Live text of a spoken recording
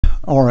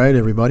All right,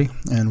 everybody,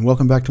 and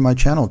welcome back to my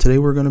channel. Today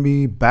we're going to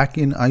be back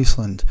in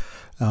Iceland.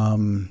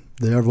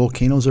 Their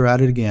volcanoes are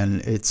at it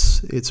again.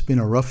 It's been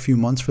a rough few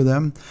months for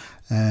them,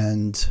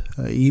 and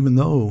even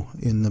though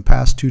in the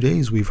past 2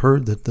 days we've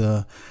heard that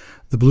the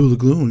Blue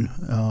Lagoon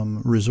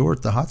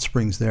resort, the hot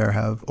springs there,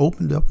 have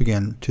opened up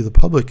again to the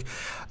public,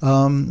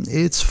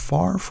 it's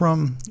far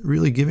from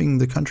really giving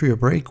the country a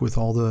break with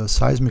all the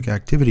seismic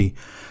activity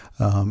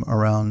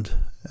around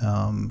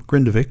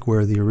Grimsvötn,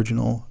 where the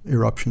original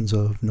eruptions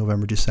of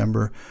November,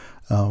 December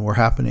were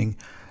happening.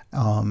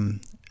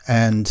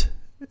 And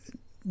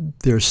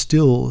there's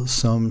still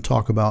some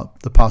talk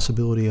about the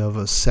possibility of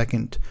a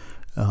second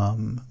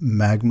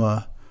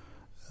magma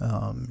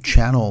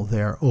channel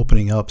there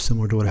opening up,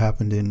 similar to what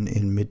happened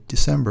in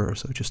mid-December,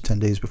 so just 10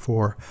 days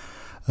before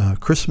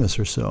Christmas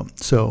or so.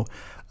 So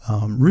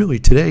really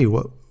today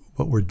what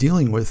we're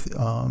dealing with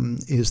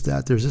is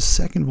that there's a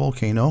second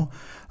volcano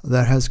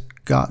that has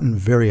gotten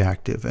very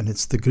active, and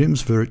it's the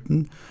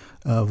Grimsvötn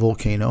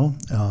volcano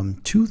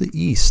to the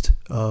east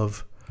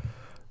of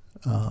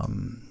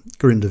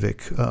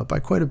Grimsvötn by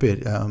quite a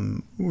bit.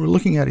 We're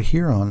looking at it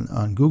here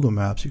on Google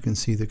Maps. You can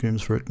see the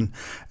Grimsvötn,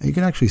 and you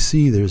can actually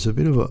see there's a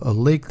bit of a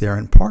lake there,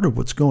 and part of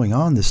what's going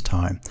on this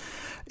time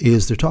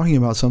is they're talking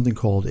about something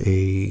called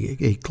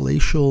a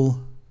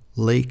glacial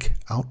lake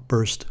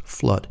outburst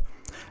flood,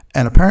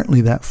 and apparently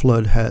that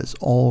flood has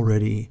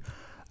already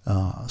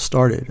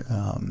started.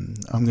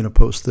 I'm going to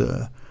post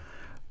the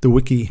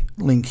wiki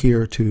link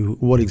here to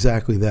what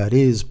exactly that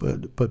is,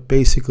 but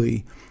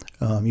basically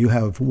you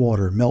have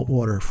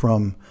meltwater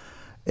from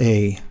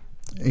a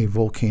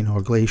volcano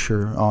or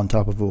glacier on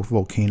top of a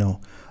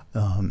volcano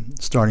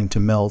starting to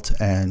melt,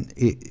 and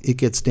it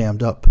gets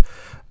dammed up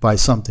by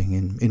something.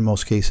 In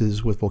most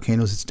cases with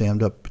volcanoes, it's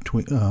dammed up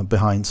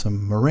behind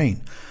some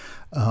moraine,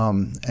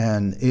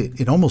 and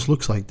it almost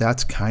looks like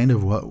that's kind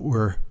of what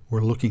we're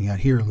looking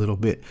at here a little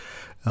bit.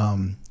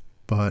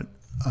 But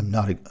I'm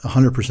not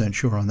 100%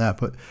 sure on that.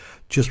 But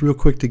just real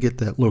quick to get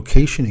that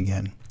location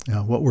again,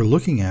 what we're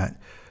looking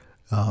at,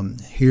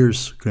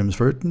 here's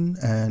Grimsvötn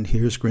and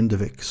here's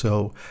Grimsvötn.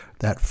 So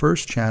that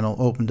first channel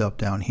opened up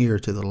down here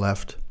to the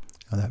left,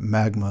 that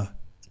magma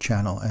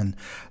channel, and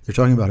they're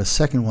talking about a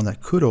second one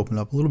that could open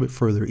up a little bit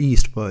further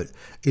east, but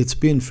it's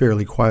been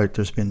fairly quiet.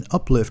 There's been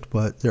uplift,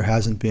 but there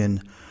hasn't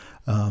been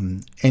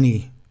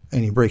any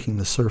breaking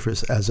the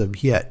surface as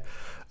of yet.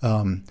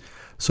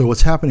 So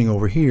what's happening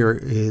over here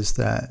is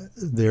that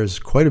there's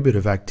quite a bit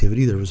of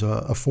activity. There was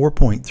a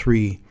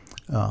 4.3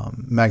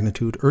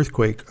 magnitude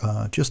earthquake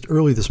just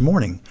early this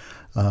morning,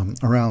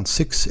 around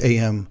 6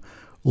 a.m.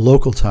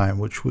 local time,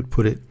 which would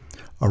put it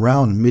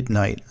around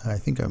midnight. I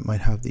think I might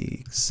have the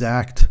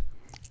exact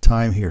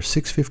time here,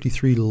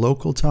 6:53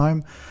 local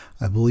time.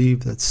 I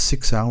believe that's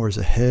 6 hours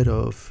ahead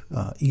of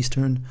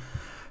Eastern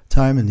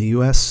time in the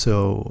U.S.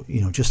 So,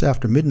 just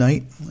after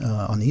midnight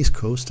on the East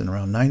Coast, and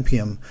around 9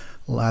 p.m.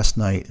 last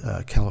night,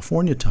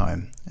 California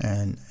time,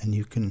 and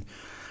you can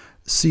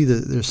see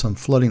that there's some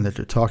flooding that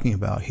they're talking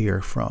about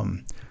here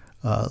from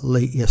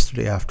late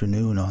yesterday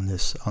afternoon on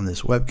this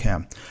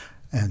webcam.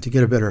 And to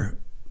get a better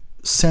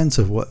sense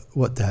of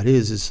what that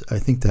is I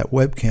think that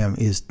webcam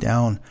is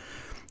down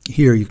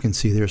here. You can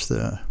see there's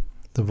the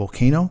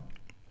volcano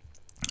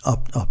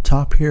up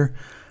top here,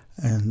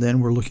 and then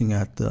we're looking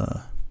at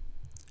the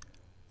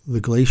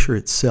glacier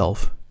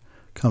itself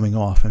coming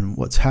off, and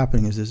what's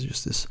happening is there's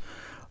just this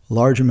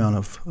large amount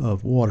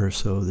of water,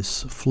 so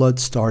this flood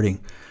starting,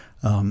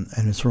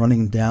 and it's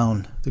running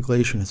down the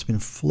glacier, and it's been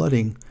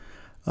flooding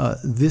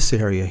this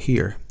area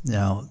here.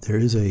 Now there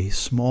is a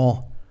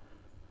small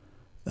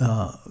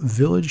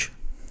village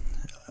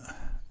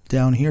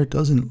down here. It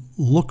doesn't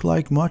look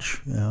like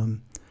much.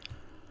 In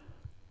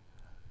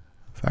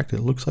fact, it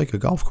looks like a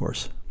golf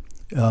course.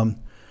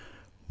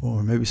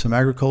 Or maybe some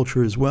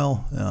agriculture as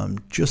well.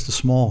 Just a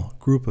small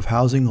group of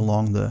housing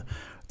along the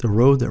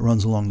road that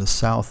runs along the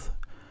south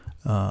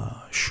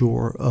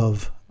shore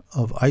of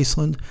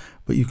Iceland.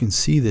 But you can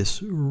see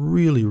this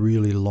really,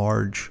 really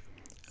large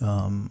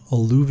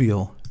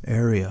alluvial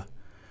area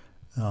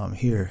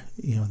here.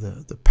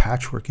 The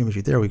patchwork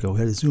imagery. There we go. We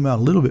had to zoom out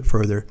a little bit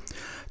further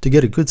to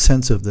get a good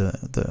sense of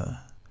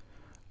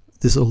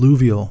this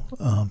alluvial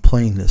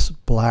plain, this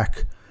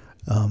black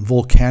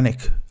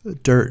volcanic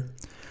dirt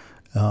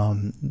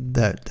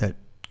that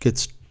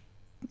gets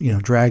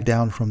dragged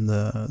down from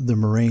the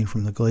moraine,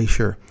 from the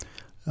glacier,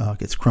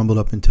 gets crumbled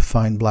up into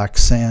fine black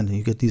sand, and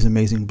you get these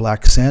amazing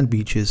black sand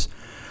beaches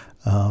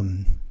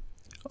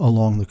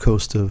along the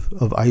coast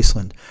of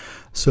Iceland.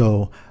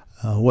 So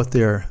what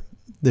they're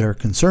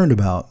concerned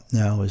about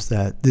now is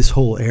that this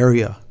whole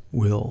area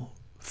will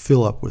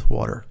fill up with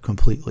water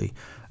completely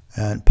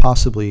and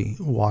possibly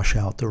wash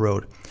out the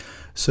road.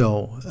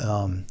 So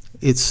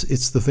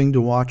it's the thing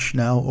to watch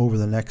now over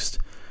the next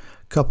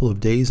couple of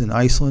days in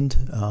Iceland.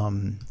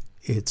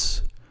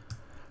 It's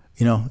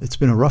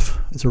been a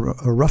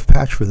rough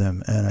patch for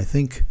them, and I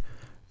think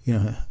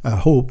I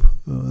hope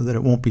that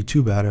it won't be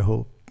too bad. I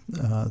hope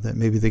that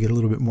maybe they get a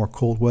little bit more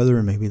cold weather,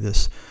 and maybe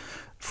this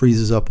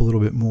freezes up a little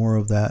bit more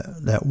of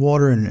that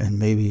water, and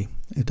maybe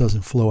it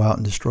doesn't flow out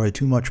and destroy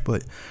too much,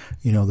 but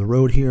you know, the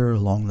road here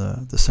along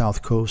the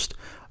south coast,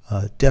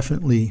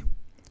 definitely,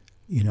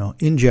 you know,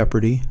 in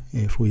jeopardy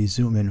if we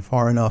zoom in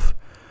far enough.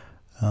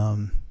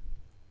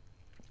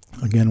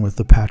 Again, with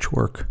the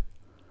patchwork,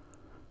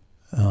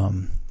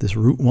 this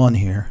Route 1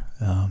 here,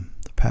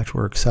 the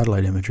patchwork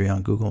satellite imagery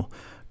on Google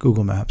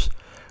Maps.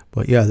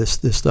 But yeah, this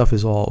stuff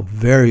is all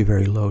very,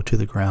 very low to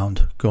the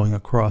ground, going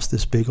across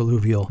this big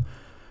alluvial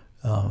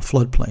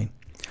floodplain.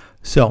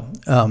 So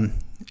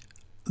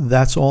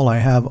that's all I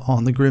have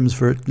on the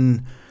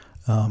Grimsvötn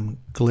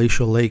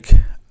glacial lake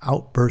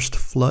outburst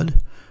flood.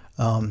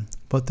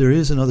 But there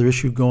is another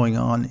issue going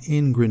on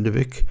in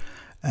Grindavik,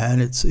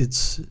 and it's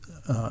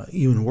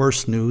even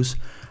worse news.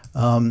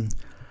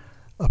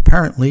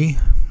 Apparently,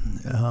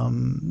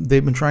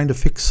 they've been trying to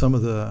fix some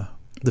of the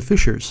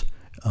fissures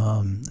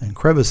and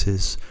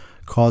crevices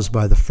caused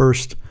by the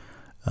first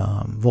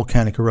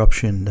volcanic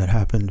eruption that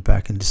happened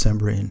back in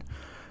December in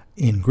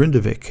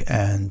Grindavik.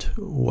 And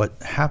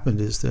what happened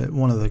is that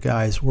one of the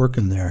guys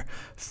working there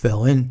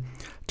fell in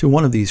to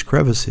one of these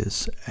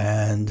crevices,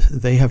 and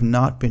they have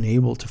not been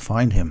able to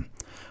find him.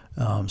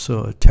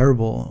 So a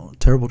terrible,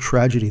 terrible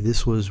tragedy.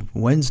 This was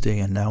Wednesday,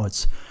 and now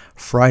it's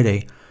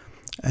Friday.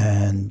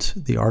 And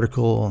the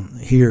article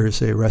here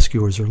say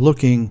rescuers are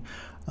looking.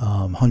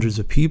 Hundreds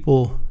of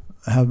people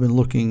have been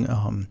looking.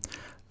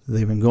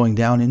 They've been going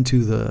down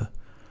into the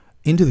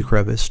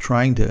crevice,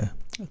 trying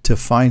to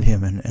find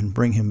him and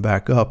bring him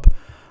back up.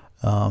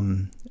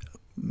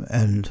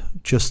 And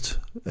just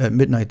at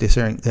midnight, they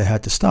saying they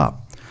had to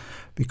stop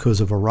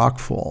because of a rock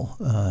fall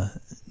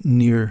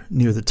near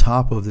the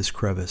top of this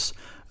crevice.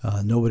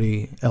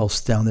 Nobody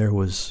else down there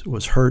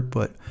was hurt,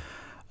 but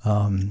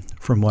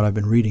from what I've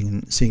been reading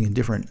and seeing in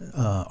different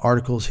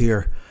articles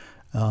here,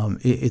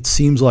 it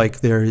seems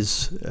like there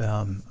is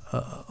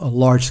a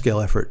large-scale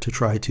effort to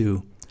try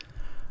to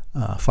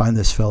find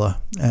this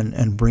fella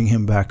and bring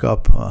him back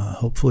up,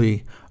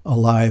 hopefully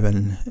alive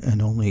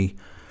and only,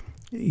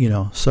 you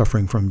know,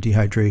 suffering from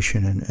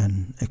dehydration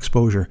and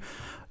exposure.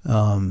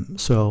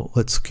 So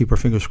let's keep our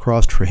fingers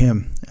crossed for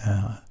him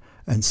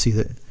and see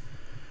that,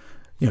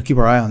 you know, keep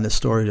our eye on this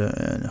story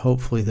and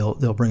hopefully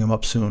they'll bring him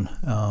up soon.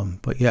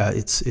 But yeah,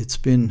 it's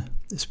been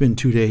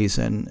 2 days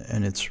and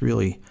it's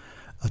really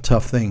a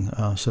tough thing.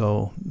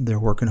 So they're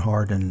working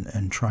hard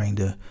and trying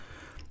to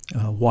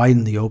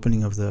widen the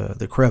opening of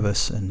the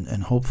crevice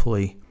and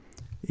hopefully,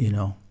 you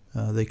know,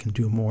 they can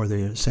do more.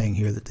 They're saying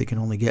here that they can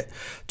only get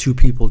 2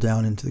 people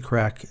down into the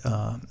crack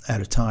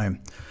at a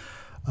time.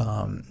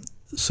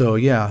 So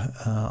yeah,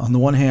 on the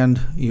one hand,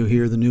 you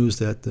hear the news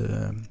that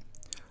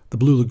the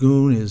Blue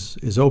Lagoon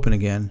is open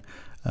again.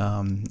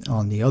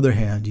 On the other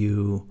hand,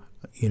 you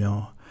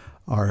know,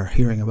 are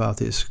hearing about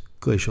this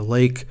glacial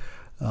lake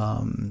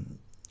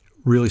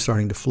really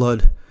starting to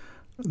flood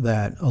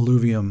that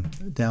alluvium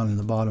down in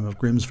the bottom of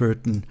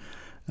Grimsvötn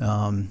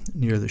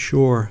near the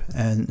shore,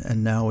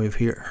 and now we've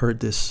heard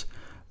this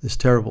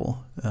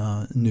terrible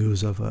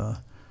news of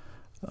a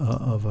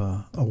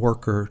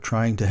worker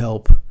trying to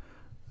help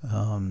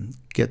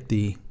get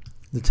the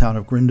town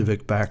of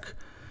Grindavik back,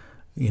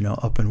 you know,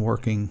 up and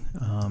working,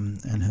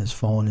 and has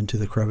fallen into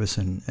the crevice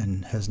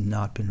and has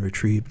not been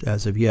retrieved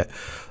as of yet.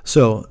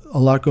 So a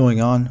lot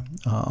going on,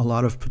 a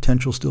lot of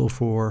potential still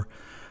for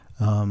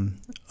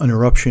an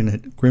eruption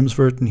at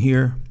Grimsvötn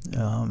here,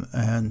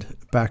 and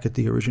back at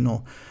the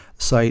original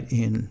site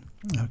in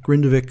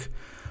Grindavik.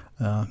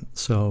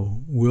 So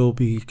we'll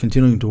be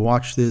continuing to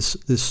watch this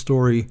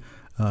story.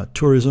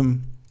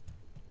 Tourism,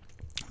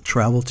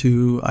 travel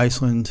to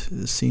Iceland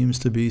seems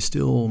to be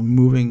still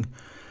moving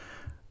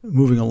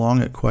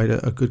along at quite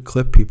a good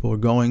clip. People are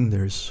going.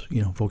 There's,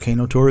 you know,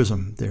 volcano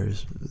tourism.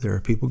 There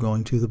are people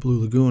going to the Blue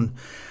Lagoon.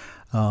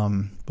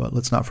 But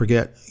let's not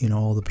forget, you know,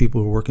 all the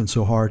people who are working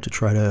so hard to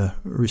try to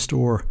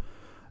restore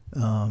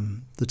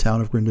the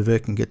town of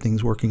Grindavik and get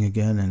things working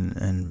again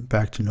and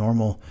back to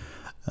normal,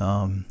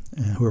 and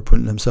who are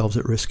putting themselves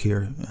at risk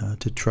here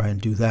to try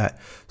and do that.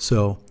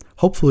 So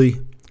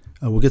hopefully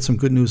we'll get some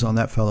good news on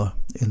that fella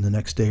in the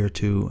next day or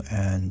two,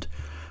 and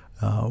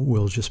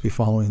we'll just be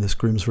following this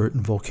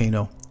Grimsvötn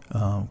volcano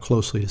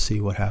closely to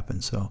see what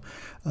happens. So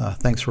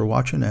thanks for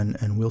watching,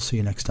 and we'll see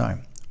you next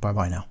time.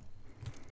 Bye-bye now.